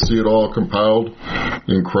to see it all compiled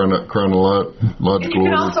in chronological order. You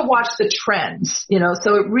can also watch the trends,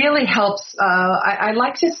 so it really helps. I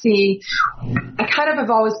like to see, I kind of have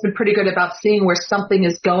always been pretty good about seeing where something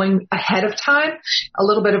is going ahead of time, a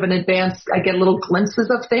little bit of an advance. I get little glimpses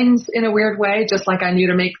of things in a weird way, just like I knew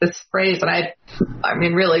to make this sprays. And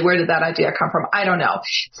really, where did that idea come from? I don't know.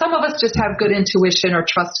 Some of us just have good intuition or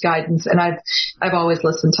trust guidance, and I've always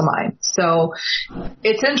listened to mine. So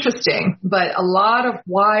it's interesting, but a lot of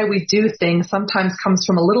why we do things sometimes comes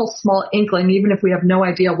from a little small inkling, even if we have no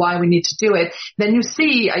idea why we need to do it. Then you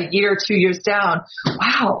see a year, 2 years down,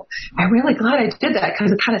 wow, I'm really glad I did that,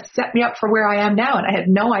 because it kind of set me up for where I am now, and I had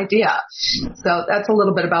no idea. So that's a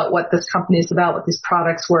little bit about what this company is about, what these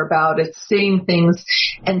products were about. It's seeing things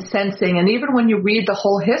and sensing. And even when you read the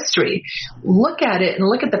whole history, look at it and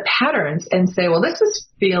look at the patterns and say, well, this is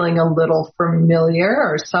feeling a little familiar,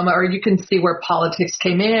 or you can see where politics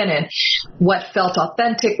came in and what felt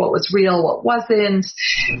authentic, what was real, what wasn't,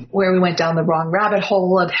 where we went down the wrong rabbit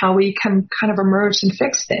hole, and how we can kind of emerge and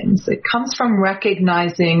fix things. It comes from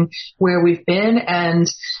recognizing where we've been and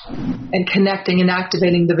connecting and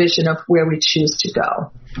activating the vision of where we choose to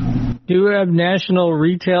go. Do you have national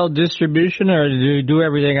retail distribution, or do you do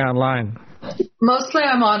everything online? Mostly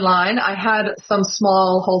I'm online. I had some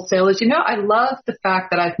small wholesalers. I love the fact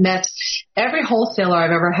that I've met every wholesaler I've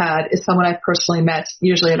ever had is someone I've personally met,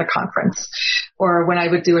 usually at a conference or when I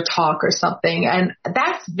would do a talk or something. And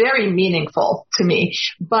that's very meaningful to me.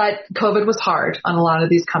 But COVID was hard on a lot of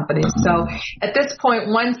these companies. So at this point,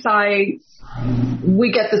 once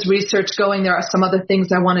we get this research going, there are some other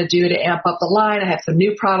things I want to do to amp up the line. I have some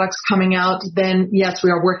new products coming out. Then, yes, we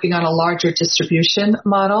are working on a larger distribution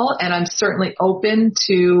model, and I'm certainly open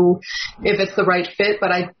to if it's the right fit,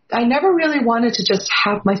 but I never really wanted to just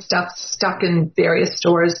have my stuff stuck in various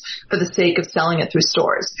stores for the sake of selling it through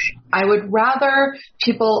stores. I would rather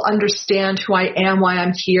people understand who I am, why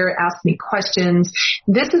I'm here, ask me questions.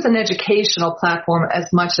 This is an educational platform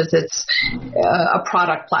as much as it's a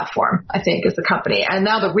product platform, I think, as a company. And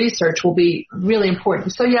now the research will be really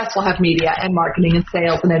important. So yes, we'll have media and marketing and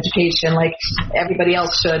sales and education like everybody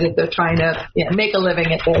else should if they're trying to make a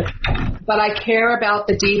living at this. But I care about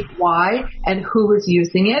the deep why and who is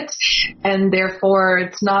using it. And therefore,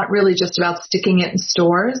 it's not really just about sticking it in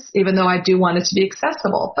stores, even though I do want it to be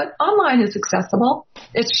accessible. But online is accessible.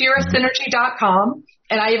 It's ShiraSynergy.com.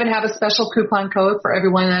 And I even have a special coupon code for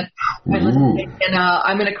everyone that might listen. And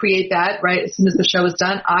I'm going to create that right as soon as the show is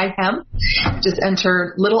done. iHemp. Just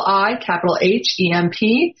enter little I, capital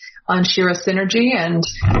HEMP on Shira Synergy and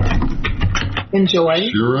enjoy.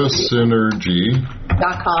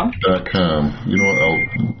 ShiraSynergy.com. You know what?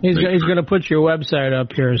 He's going to put your website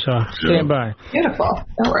up here, so stand by. Beautiful.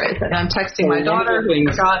 No worries. And I'm texting my daughter who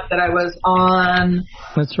forgot that I was on.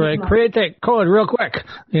 That's right. Create that code real quick,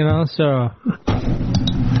 so.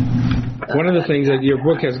 One of the things that your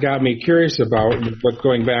book has got me curious about, but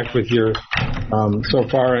going back with your so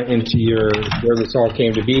far into where this all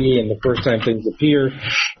came to be and the first time things appear,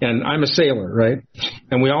 and I'm a sailor, right?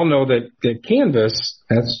 And we all know that cannabis,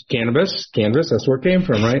 that's where it came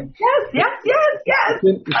from, right? Yes.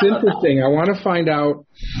 It's interesting. I want to find out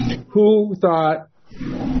who thought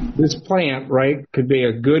this plant, right, could be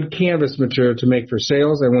a good canvas material to make for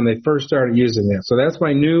sales, and when they first started using that. So that's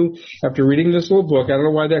my new, after reading this little book, I don't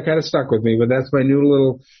know why that kind of stuck with me, but that's my new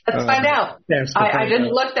little... Let's find out. I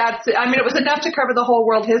didn't look that... I mean, it was enough to cover the whole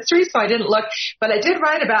world history, so I didn't look, but I did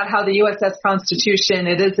write about how the USS Constitution,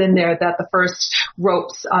 it is in there that the first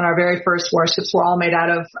ropes on our very first warships were all made out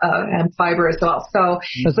of hemp fiber as well. So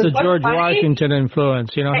that's the George Washington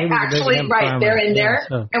influence, you know. Actually, right, they're in there.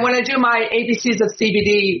 Yeah, so. And when I do my ABCs of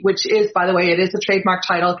CBD, which is, by the way, it is a trademark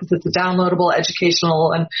title because it's a downloadable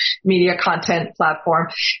educational and media content platform.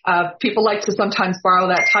 People like to sometimes borrow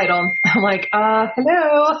that title. I'm like,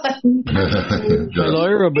 hello. The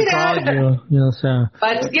lawyer will be calling you. Yes,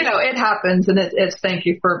 but, you know, it happens, and it's thank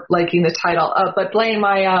you for liking the title. But Blaine,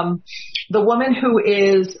 the woman who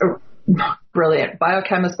is brilliant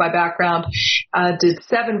biochemist by background, did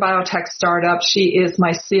 7 biotech startups. She is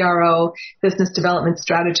my CRO, business development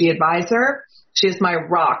strategy advisor. She is my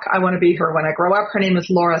rock. I want to be her when I grow up. Her name is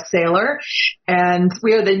Laura Saylor, and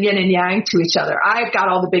we are the yin and yang to each other. I've got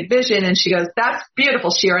all the big vision, and she goes, that's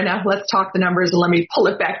beautiful, Shira. Now let's talk the numbers and let me pull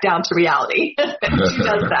it back down to reality. She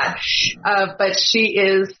does that. But she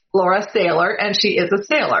is Laura Saylor, and she is a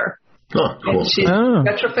sailor. Oh, cool. She's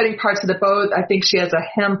retrofitting parts of the boat. I think she has a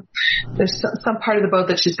hemp. There's some part of the boat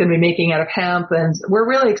that she's going to be making out of hemp. And we're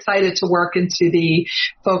really excited to work into the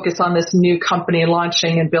focus on this new company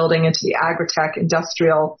launching and building into the agritech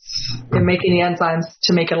industrial and making the enzymes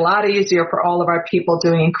to make it a lot easier for all of our people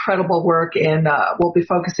doing incredible work in, we'll be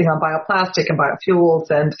focusing on bioplastic and biofuels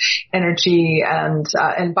and energy and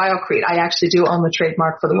biocrete. I actually do own the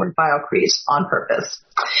trademark for the word biocrete on purpose.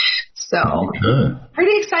 So,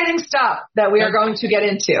 pretty exciting stuff that we are going to get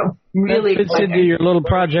into. Really fits into your little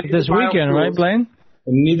project this weekend, right, Blaine?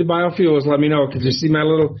 When you need the biofuels, let me know. Because you see my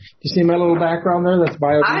little background there? That's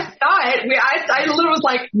biodiesel. I saw it. I literally was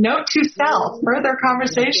like, note to self, further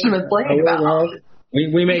conversation with Blaine about it.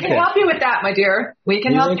 We make it. We can help you with that, my dear. We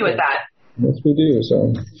can help you with that. Yes, we do.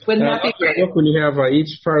 So, wouldn't that be great? Look, when you have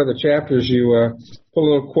each part of the chapters, you put a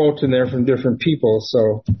little quote in there from different people.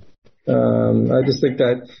 So. I just think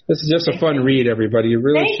that this is just a fun read, everybody. You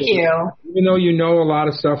really Thank you. Even though you know a lot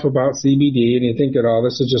of stuff about CBD and you think that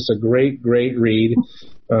this is just a great, great read.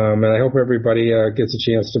 And I hope everybody gets a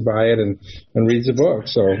chance to buy it and reads the book.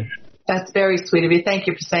 So. That's very sweet of you. Thank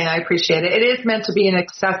you for saying I appreciate it. It is meant to be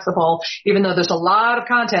inaccessible, even though there's a lot of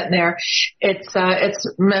content in there. It's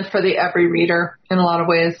meant for the every reader in a lot of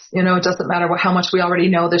ways. You know, it doesn't matter how much we already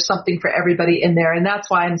know. There's something for everybody in there. And that's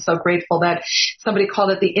why I'm so grateful that somebody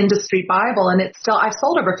called it the industry Bible. And it's still, I've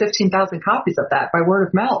sold over 15,000 copies of that by word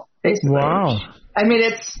of mouth, basically. Wow. I mean,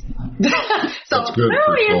 it's so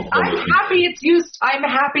really. I'm happy it's used. I'm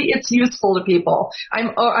happy it's useful to people.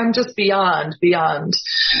 I'm just beyond. Well,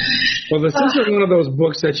 this isn't one of those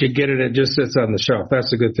books that you get it. It just sits on the shelf. That's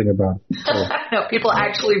the good thing about it. So. No, people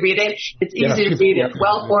actually read it. It's easy to read. It's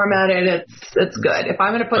well formatted. It's good. If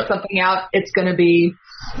I'm going to put something out, it's going to be.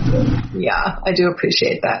 Yeah, I do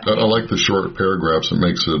appreciate that. I like the short paragraphs. It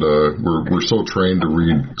makes it. We're so trained to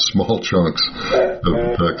read small chunks of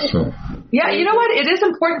the text. So. Yeah, you know what? It is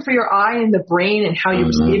important for your eye and the brain and how you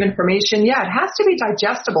receive information. Yeah, it has to be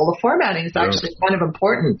digestible. The formatting is actually kind of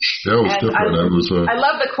important. Yeah, it was different. I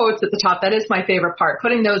love the quotes at the top. That is my favorite part.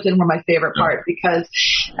 Putting those in were my favorite part because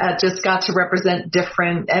it just got to represent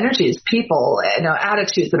different energies, people,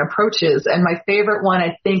 attitudes and approaches. And my favorite one,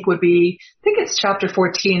 I think, would be, I think it's chapter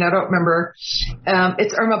 14. I don't remember.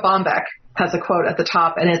 It's Irma Bombeck has a quote at the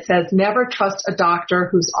top, and it says, "Never trust a doctor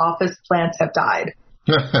whose office plants have died."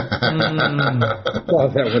 Love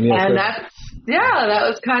that one. And that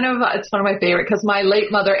was kind of, it's one of my favorite because my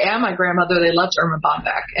late mother and my grandmother, they loved Irma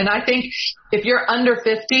Bombeck. And I think if you're under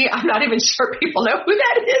 50, I'm not even sure people know who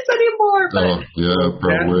that is anymore. But yeah,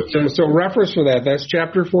 probably. So reference for that. That's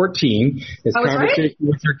chapter 14. It's conversation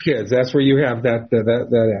with your kids. That's where you have that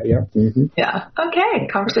yeah. Mm-hmm. Yeah. Okay.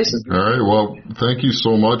 Conversations. All right. Well, thank you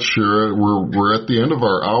so much, Shira. We're at the end of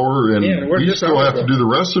our hour, and we still have to do the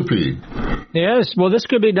recipe. Yes. Well, this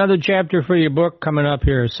could be another chapter for your book coming up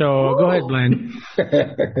here. So go ahead, Blaine.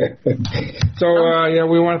 So,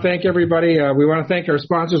 we want to thank everybody. We want to thank our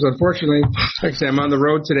sponsors. Unfortunately, like I say, I'm on the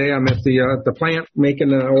road today. I'm at the plant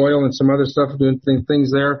making oil and some other stuff, doing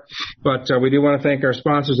things there. But we do want to thank our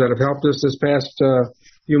sponsors that have helped us this past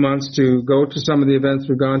few months to go to some of the events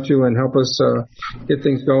we've gone to and help us get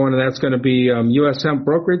things going. And that's going to be U.S. Hemp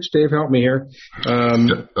Brokerage. Dave, help me here.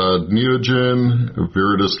 Neogen,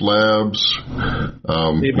 Veritas Labs,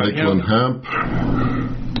 Lakeland Hemp.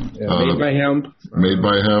 Made by Hemp. Made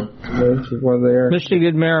by Hemp. There.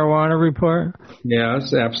 Michigan Marijuana Report.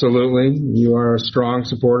 Yes, absolutely. You are a strong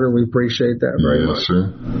supporter. We appreciate that very much.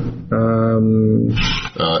 Sir.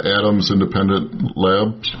 Adams Independent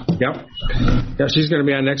Labs. Yep. Yeah, she's going to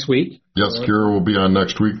be on next week. Yes, Kira will be on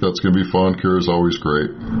next week. That's going to be fun. Kira's always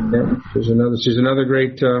great. Yeah, she's another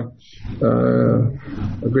great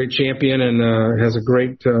a great champion and has a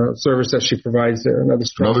great service that she provides there.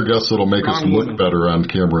 Another guest that'll make us look better on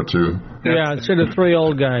camera too. Yeah, instead of three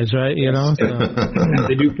old guys, right? You know, so.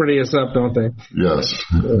 They do pretty us up, don't they? Yes.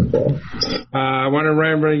 I want to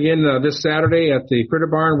remind everybody again this Saturday at the Critter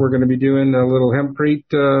Barn, we're going to be doing a little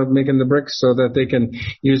hempcrete, making the bricks so that they can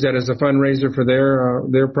use that as a fundraiser for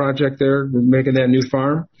their project there, making that new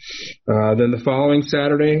farm. Then the following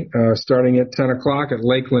Saturday, starting at 10 o'clock at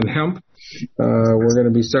Lakeland Hemp. We're going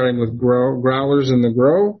to be starting with Growlers in the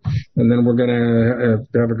Grow, and then we're going to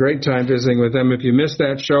have a great time visiting with them. If you missed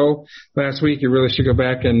that show last week, you really should go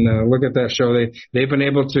back and look at that show. They've been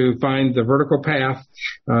able to find the vertical path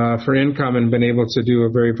for income and been able to do a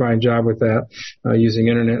very fine job with that using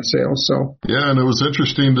internet sales. So yeah, and it was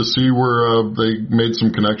interesting to see where they made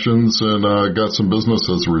some connections and got some business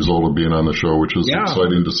as a result of being on the show, which is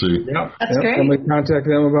exciting to see. Yeah, that's great. Somebody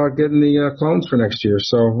contacted them about getting the clones for next year.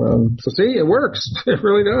 So see, it works. It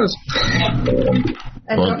really does.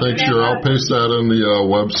 Well, thanks, Shira. I'll paste that in the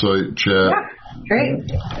website chat. Yeah,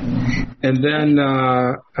 great. And then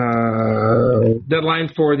deadline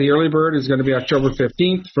for the early bird is going to be October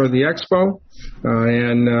 15th for the expo.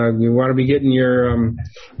 And you want to be getting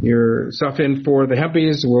your stuff in for the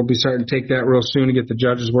hempies. We'll be starting to take that real soon to get the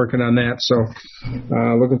judges working on that. So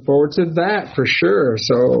looking forward to that for sure.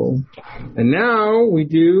 So, and now we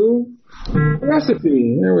do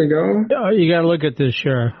recipe. There we go. Oh, you got to look at this,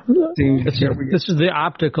 Shira. This is the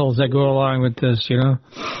opticals that go along with this, you know.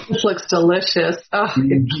 This looks delicious. Oh,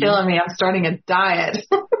 you're killing me. I'm starting a diet.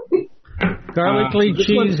 Garlicly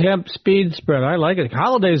cheese hemp speed spread. I like it.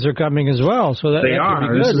 Holidays are coming as well, so that they are. Be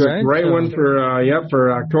good, this is right? a great one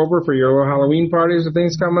for October for your Halloween parties and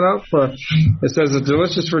things coming up. It says it's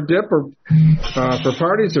delicious for dip or for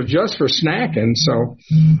parties or just for snacking. So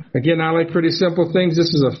again, I like pretty simple things.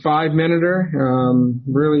 This is a 5-minuter,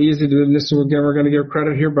 really easy to do. This again, we're going to give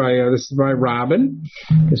credit here this is by Robin,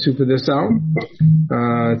 who put this out.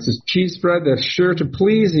 It's a cheese spread that's sure to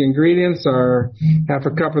please. The ingredients are half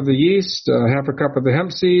a cup of the yeast, half a cup of the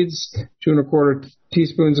hemp seeds, 2 1/4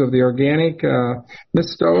 teaspoons of the organic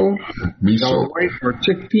miso or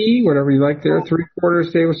chickpea, whatever you like there,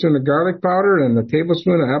 3/4 tablespoon of garlic powder, and a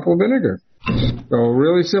tablespoon of apple vinegar. So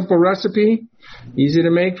really simple recipe, easy to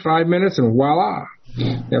make, 5 minutes, and voila. You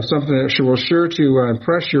have something that will sure to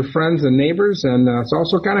impress your friends and neighbors, and it's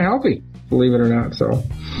also kind of healthy, believe it or not. So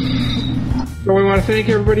we want to thank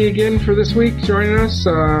everybody again for this week joining us.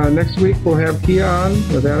 Next week we'll have Kia on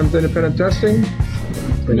with Adams Independent Testing.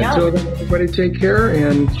 And until then, everybody take care.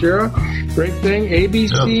 And Shira, great thing.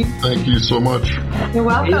 ABC. Yeah, thank you so much. You're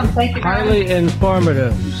welcome. Thank you. Highly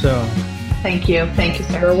informative. So thank you,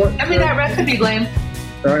 sir. Send me that recipe, Blaine.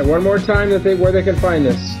 All right, one more time where they can find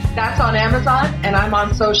this. That's on Amazon, and I'm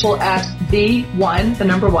on social at the1, the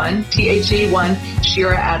number 1, THE1,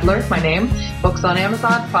 Shira Adler, my name. Books on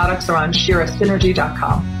Amazon, products are on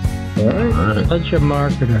ShiraSynergy.com. All right. Such a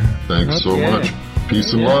marketer. Thanks so much.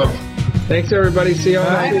 Peace and love. Thanks, everybody. See you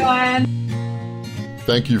all next week. Bye, everyone.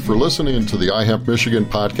 Thank you for listening to the iHemp Michigan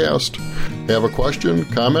podcast. Have a question,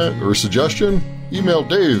 comment, or suggestion? Email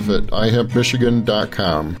Dave at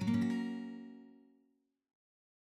ihempmichigan.com.